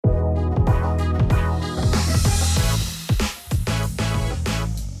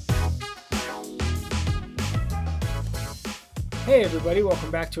Hey everybody,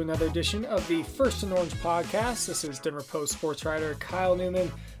 welcome back to another edition of the First and Orange podcast. This is Denver Post sports writer Kyle Newman,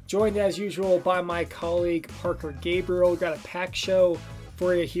 joined as usual by my colleague Parker Gabriel. We've got a packed show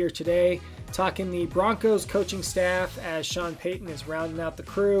for you here today, talking the Broncos coaching staff as Sean Payton is rounding out the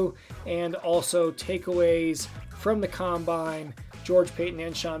crew, and also takeaways from the Combine, George Paton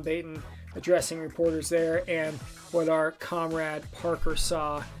and Sean Payton addressing reporters there, and what our comrade Parker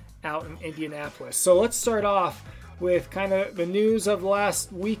saw out in Indianapolis. So let's start off with kind of the news of the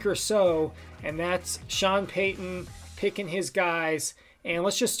last week or so, and that's Sean Payton picking his guys. And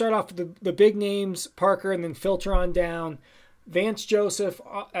let's just start off with the big names, Parker, and then filter on down. Vance Joseph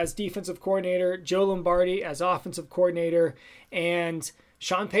as defensive coordinator, Joe Lombardi as offensive coordinator, and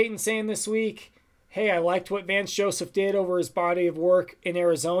Sean Payton saying this week, hey, I liked what Vance Joseph did over his body of work in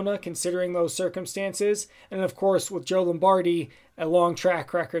Arizona, considering those circumstances. And of course, with Joe Lombardi, a long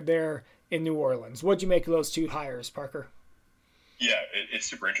track record there in New Orleans. What'd you make of those two hires, Parker? Yeah, it's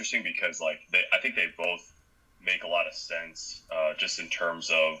super interesting because I think they both make a lot of sense just in terms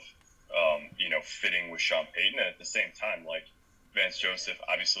of fitting with Sean Payton. And at the same time, Vance Joseph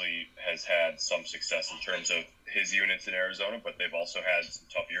obviously has had some success in terms of his units in Arizona, but they've also had some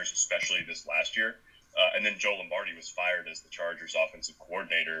tough years, especially this last year. And then Joe Lombardi was fired as the Chargers offensive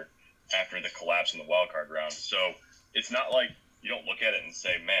coordinator after the collapse in the wild card round. So it's not like you don't look at it and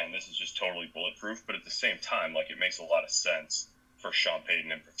say, man, this is just totally bulletproof. But at the same time, it makes a lot of sense for Sean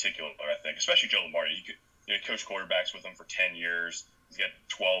Payton in particular, I think, especially Joe Lombardi. He coached quarterbacks with him for 10 years. He's got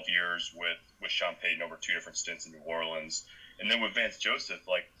 12 years with Sean Payton over two different stints in New Orleans. And then with Vance Joseph,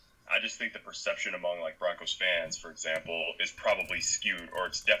 I just think the perception among Broncos fans, for example, is probably skewed, or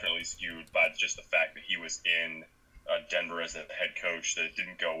it's definitely skewed by just the fact that he was in Denver as a head coach, that it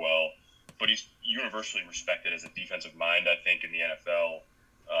didn't go well. But he's universally respected as a defensive mind, I think, in the NFL.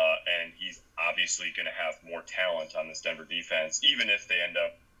 And he's obviously going to have more talent on this Denver defense, even if they end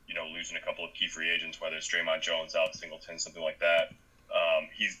up, losing a couple of key free agents, whether it's Draymond Jones, Alex Singleton, something like that.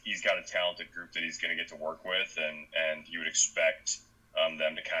 He's got a talented group that he's going to get to work with, and you would expect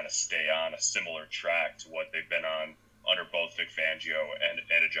them to kind of stay on a similar track to what they've been on under both Vic Fangio and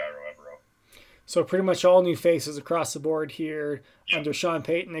Ejiro Evero. So pretty much all new faces across the board here under Sean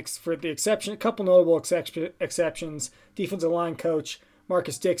Payton, for the exception, a couple notable exceptions, defensive line coach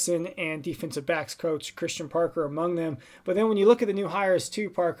Marcus Dixon and defensive backs coach Christian Parker among them. But then when you look at the new hires too,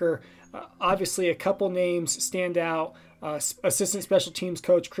 Parker, obviously a couple names stand out. Assistant special teams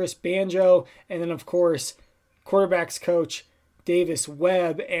coach Chris Banjo, and then of course quarterbacks coach Davis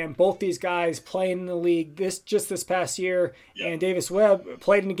Webb, and both these guys playing in the league this past year. Yep. And Davis Webb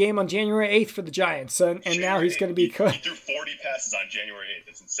played in a game on January 8th for the Giants, and now he's going to be he threw 40 passes on January 8th.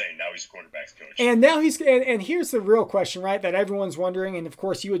 That's insane. Now he's a quarterbacks coach. And now and here's the real question, right, that everyone's wondering, and of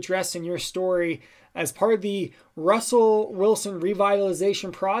course you addressed in your story as part of the Russell Wilson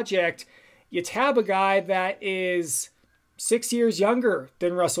revitalization project. You tab a guy that is 6 years younger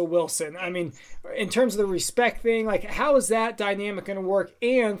than Russell Wilson. I mean, in terms of the respect thing, how is that dynamic going to work?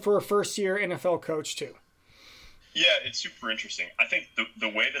 And for a first-year NFL coach too. Yeah, it's super interesting. I think the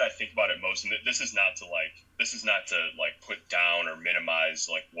way that I think about it most, and this is not to put down or minimize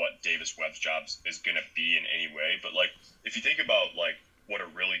what Davis Webb's job is going to be in any way, but if you think about what a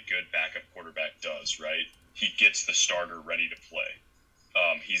really good backup quarterback does, right? He gets the starter ready to play.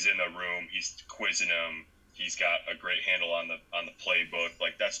 He's in the room. He's quizzing him. He's got a great handle on the playbook.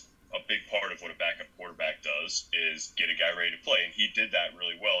 That's a big part of what a backup quarterback does, is get a guy ready to play. And he did that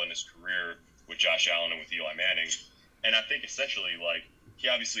really well in his career with Josh Allen and with Eli Manning. And I think essentially, he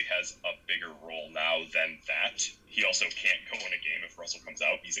obviously has a bigger role now than that. He also can't go in a game if Russell comes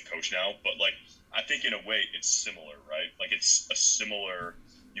out. He's a coach now. But I think in a way it's similar, right? It's a similar,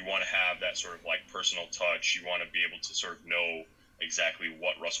 you want to have that sort of personal touch. You want to be able to sort of know exactly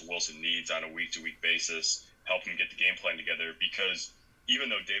what Russell Wilson needs on a week-to-week basis, help him get the game plan together, because even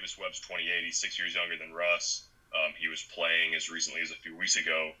though Davis Webb's 28, he's 6 years younger than Russ, he was playing as recently as a few weeks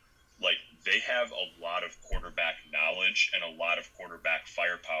ago, they have a lot of quarterback knowledge and a lot of quarterback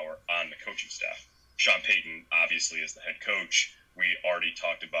firepower on the coaching staff. Sean Payton, obviously, is the head coach. We already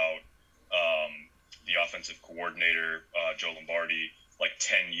talked about the offensive coordinator, Joe Lombardi,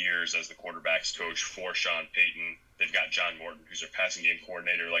 10 years as the quarterbacks coach for Sean Payton. They've got John Morton, who's their passing game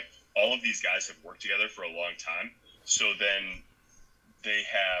coordinator. All of these guys have worked together for a long time. So then they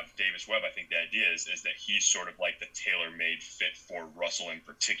have Davis Webb. I think the idea is that he's sort of the tailor-made fit for Russell in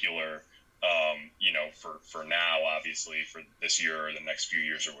particular, for now, obviously, for this year or the next few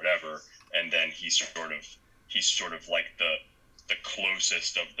years or whatever. And then he's sort of the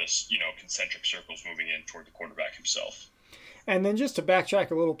closest of this, concentric circles moving in toward the quarterback himself. And then just to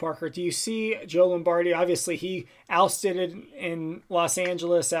backtrack a little, Parker, do you see Joe Lombardi? Obviously, he ousted it in Los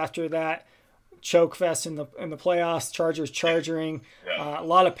Angeles after that choke fest in the playoffs. Chargers charging a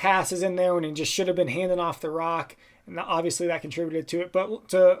lot of passes in there when he just should have been handing off the rock, and obviously that contributed to it. But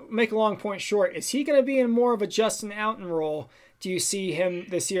to make a long point short, is he going to be in more of a Justin Outen role? Do you see him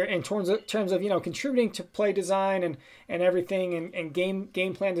this year in terms of contributing to play design and everything and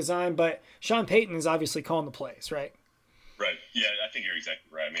game plan design? But Sean Payton is obviously calling the plays, right? Right. Yeah, I think you're exactly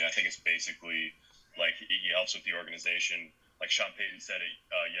right. I mean, I think it's basically like he helps with the organization. Like Sean Payton said it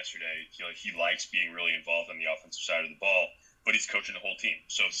yesterday, he likes being really involved on the offensive side of the ball, but he's coaching the whole team.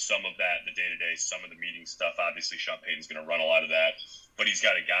 So some of that, the day-to-day, some of the meeting stuff, obviously Sean Payton's going to run a lot of that. But he's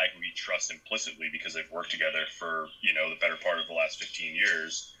got a guy who he trusts implicitly because they've worked together for, the better part of the last 15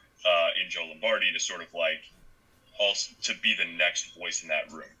 years in Joe Lombardi to sort of like also to be the next voice in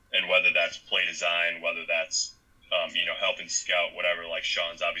that room. And whether that's play design, whether that's, helping scout, whatever, like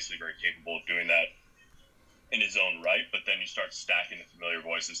Sean's obviously very capable of doing that in his own right. But then you start stacking the familiar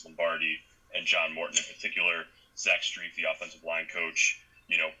voices, Lombardi and John Morton in particular. Zach Strief, the offensive line coach,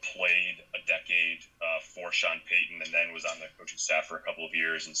 played a decade for Sean Payton and then was on the coaching staff for a couple of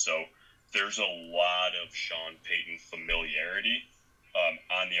years. And so there's a lot of Sean Payton familiarity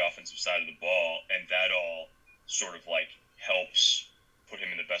on the offensive side of the ball. And that all sort of like helps put him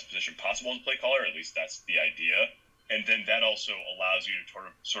in the best position possible as a play caller. At least that's the idea. And then that also allows you to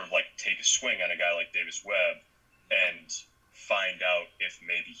sort of like take a swing on a guy like Davis Webb and find out if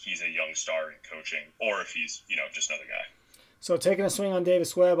maybe he's a young star in coaching or if he's, just another guy. So taking a swing on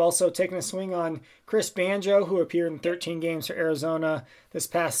Davis Webb, also taking a swing on Chris Banjo, who appeared in 13 games for Arizona this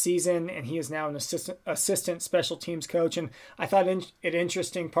past season, and he is now an assistant special teams coach. And I thought it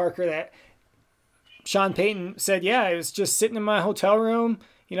interesting, Parker, that Sean Payton said, yeah, I was just sitting in my hotel room,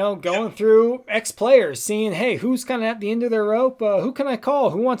 going through ex-players, seeing, hey, who's kind of at the end of their rope? Who can I call?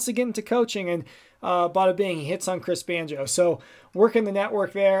 Who wants to get into coaching? And bada bing, he hits on Chris Banjo. So working the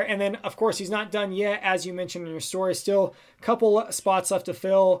network there. And then, of course, he's not done yet, as you mentioned in your story. Still a couple spots left to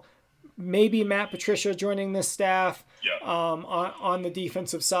fill. Maybe Matt Patricia joining this staff on the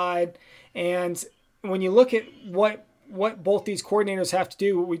defensive side. And when you look at what both these coordinators have to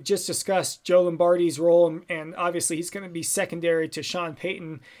do, we just discussed Joe Lombardi's role, and obviously he's going to be secondary to Sean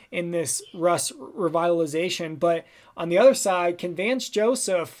Payton in this Russ revitalization. But on the other side, can Vance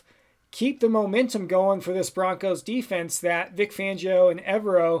Joseph keep the momentum going for this Broncos defense that Vic Fangio and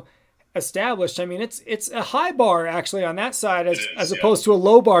Evero established? I mean, it's a high bar actually on that side as opposed to a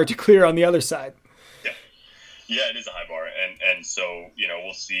low bar to clear on the other side. Yeah, it is a high bar. And so,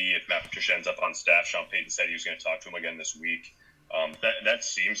 we'll see if Matt Patricia ends up on staff. Sean Payton said he was going to talk to him again this week. That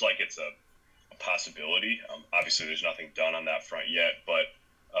seems like it's a possibility. Obviously, there's nothing done on that front yet. But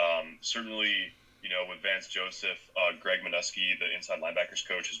certainly, with Vance Joseph, Greg Minuski, the inside linebackers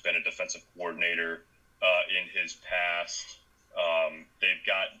coach, has been a defensive coordinator in his past. They've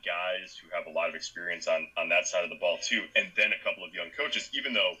got guys who have a lot of experience on that side of the ball, too. And then a couple of young coaches,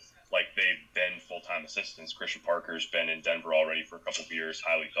 even though they've been full-time assistants. Christian Parker's been in Denver already for a couple of years,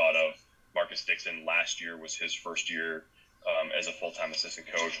 highly thought of. Marcus Dixon last year was his first year as a full-time assistant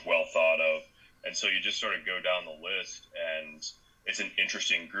coach, well thought of. And so you just sort of go down the list, and it's an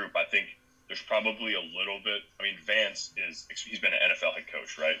interesting group. I think there's probably a little bit. I mean, Vance he's been an NFL head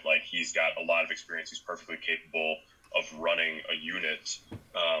coach, right? He's got a lot of experience. He's perfectly capable of running a unit.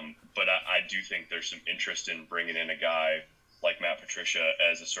 But I do think there's some interest in bringing in a guy like Matt Patricia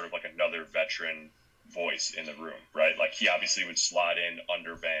as a sort of another veteran voice in the room, right? He obviously would slot in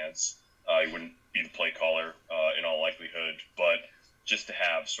under Vance. He wouldn't be the play caller in all likelihood, but just to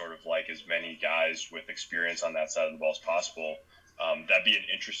have sort of as many guys with experience on that side of the ball as possible, that'd be an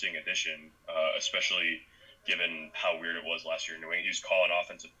interesting addition, especially given how weird it was last year in New England. He was calling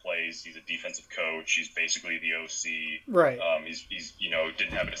offensive plays. He's a defensive coach. He's basically the OC. Right. He's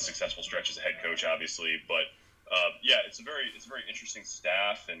didn't have a successful stretch as a head coach, obviously, but it's a very interesting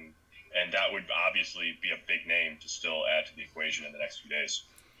staff, and that would obviously be a big name to still add to the equation in the next few days.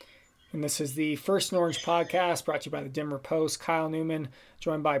 And this is the First and Orange podcast brought to you by the Denver Post. Kyle Newman,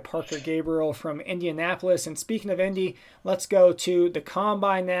 joined by Parker Gabriel from Indianapolis. And speaking of Indy, let's go to the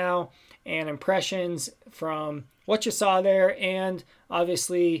Combine now and impressions from what you saw there, and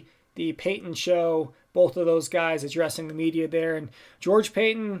obviously the Payton show, both of those guys addressing the media there. And George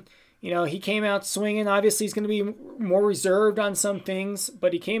Payton, he came out swinging. Obviously, he's going to be more reserved on some things,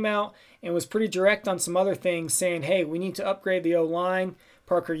 but he came out and was pretty direct on some other things, saying, hey, we need to upgrade the O-line.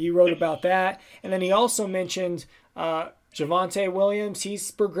 Parker, you wrote about that. And then he also mentioned Javonte Williams. He's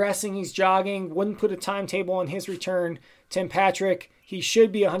progressing. He's jogging. Wouldn't put a timetable on his return. Tim Patrick, he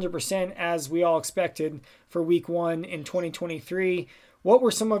should be 100% as we all expected for week 1 in 2023. What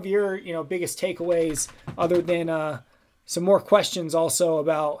were some of your, biggest takeaways other than some more questions also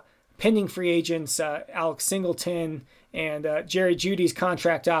about pending free agents, Alex Singleton and Jerry Jeudy's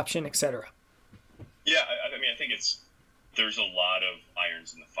contract option, etc.? Yeah, I think there's a lot of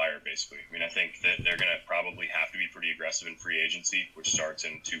irons in the fire, basically. I think that they're going to probably have to be pretty aggressive in free agency, which starts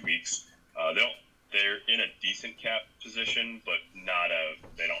in 2 weeks. They're in a decent cap position, but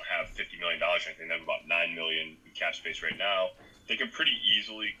they don't have $50 million or anything. They have about $9 million in cap space right now. They can pretty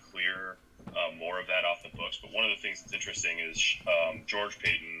easily clear more of that off the books. But one of the things that's interesting is George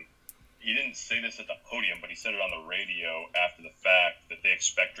Paton, he didn't say this at the podium, but he said it on the radio after the fact that they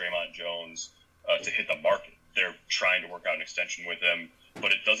expect Draymond Jones to hit the market. They're trying to work out an extension with him,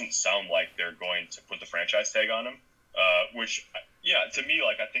 but it doesn't sound like they're going to put the franchise tag on him, which, to me,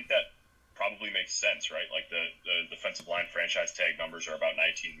 I think that probably makes sense, right? Like the defensive line franchise tag numbers are about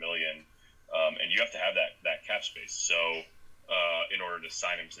 $19 million, and you have to have that cap space. So in order to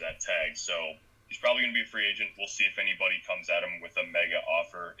sign him to that tag, so he's probably going to be a free agent. We'll see if anybody comes at him with a mega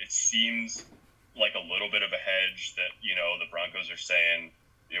offer. It seems like a little bit of a hedge that the Broncos are saying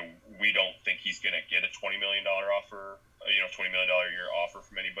we don't think he's going to get a $20 million offer, $20 million a year offer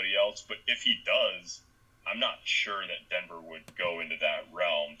from anybody else. But if he does, I'm not sure that Denver would go into that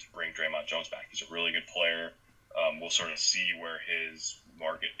realm to bring Draymond Jones back. He's a really good player. We'll sort of see where his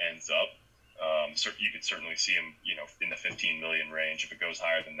market ends up. So you could certainly see him, in the 15 million range. If it goes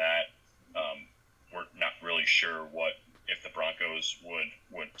higher than that, we're not really sure if the Broncos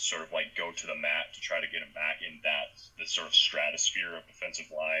would sort of go to the mat to try to get him back in the sort of stratosphere of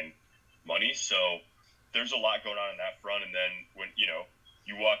defensive line money. So there's a lot going on that front. And then when,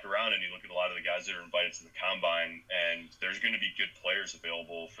 you walk around and you look at a lot of the guys that are invited to the combine, and there's going to be good players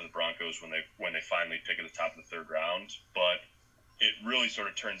available for the Broncos when they finally pick at the top of the 3rd round. But it really sort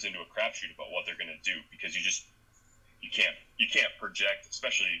of turns into a crapshoot about what they're going to do, because you can't project,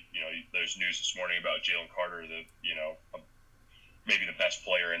 especially there's news this morning about Jalen Carter, maybe the best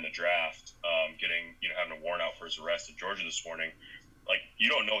player in the draft, having a warrant out for his arrest at Georgia this morning.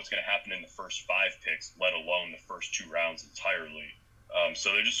 You don't know what's going to happen in the first 5 picks, let alone the first 2 rounds entirely.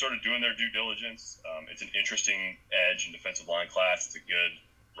 So they're just sort of doing their due diligence. It's an interesting edge and defensive line class. It's a good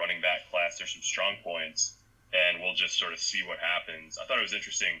running back class. There's some strong points, and we'll just sort of see what happens. I thought it was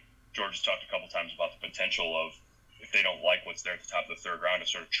interesting. George has talked a couple times about the potential of, if they don't like what's there at the top of the 3rd round, of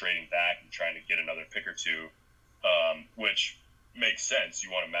sort of trading back and trying to get another pick or two, which makes sense.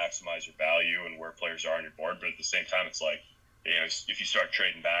 You want to maximize your value and where players are on your board, but at the same time, it's if you start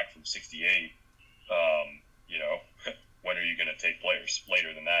trading back from 68, when are you going to take players?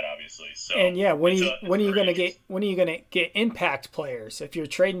 Later than that, obviously. So, and when are you going to get impact players? If you're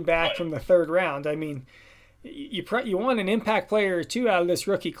trading back from the 3rd round, you want an impact player or 2 out of this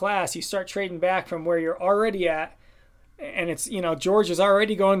rookie class. You start trading back from where you're already at, and it's George is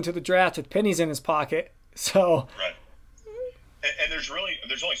already going to the draft with pennies in his pocket. So right. And there's only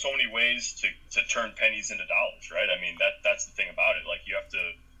so many ways to turn pennies into dollars, right? That's the thing about it.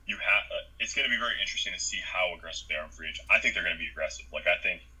 It's going to be very interesting to see how aggressive they are in free agent. I think they're going to be aggressive. I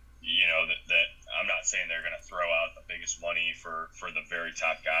think, that I'm not saying they're going to throw out the biggest money for the very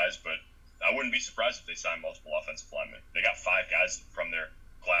top guys, but I wouldn't be surprised if they sign multiple offensive linemen. They got 5 guys from their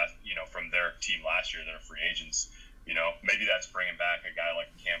class, from their team last year that are free agents. Maybe that's bringing back a guy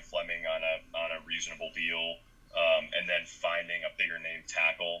like Cam Fleming on a reasonable deal, and then finding a bigger name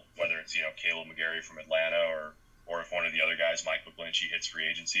tackle, whether it's Caleb McGarry from Atlanta or if one of the other guys, Mike McGlinchey, hits free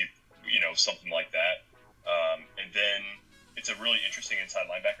agency, something like that. And then it's a really interesting inside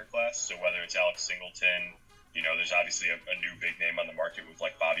linebacker class. So whether it's Alex Singleton, there's obviously a new big name on the market with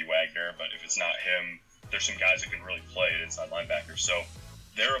Bobby Wagner, but if it's not him, there's some guys that can really play at inside linebacker. So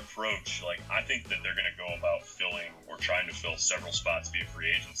their approach, I think that they're going to go about filling or trying to fill several spots via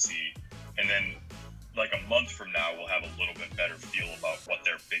free agency. And then a month from now, we'll have a little bit better feel about what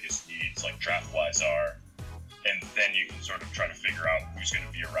their biggest needs, draft-wise, are. And then you can sort of try to figure out who's going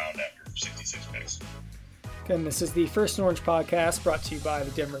to be around after 66 picks. Again, this is the First and Orange podcast brought to you by the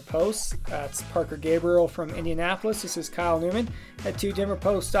Denver Post. That's Parker Gabriel from Indianapolis. This is Kyle Newman. Head to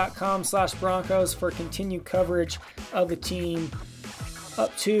denverpost.com/Broncos for continued coverage of the team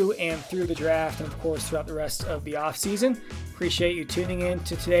up to and through the draft, and of course throughout the rest of the offseason. Appreciate you tuning in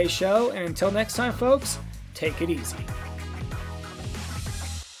to today's show, and until next time, folks, take it easy.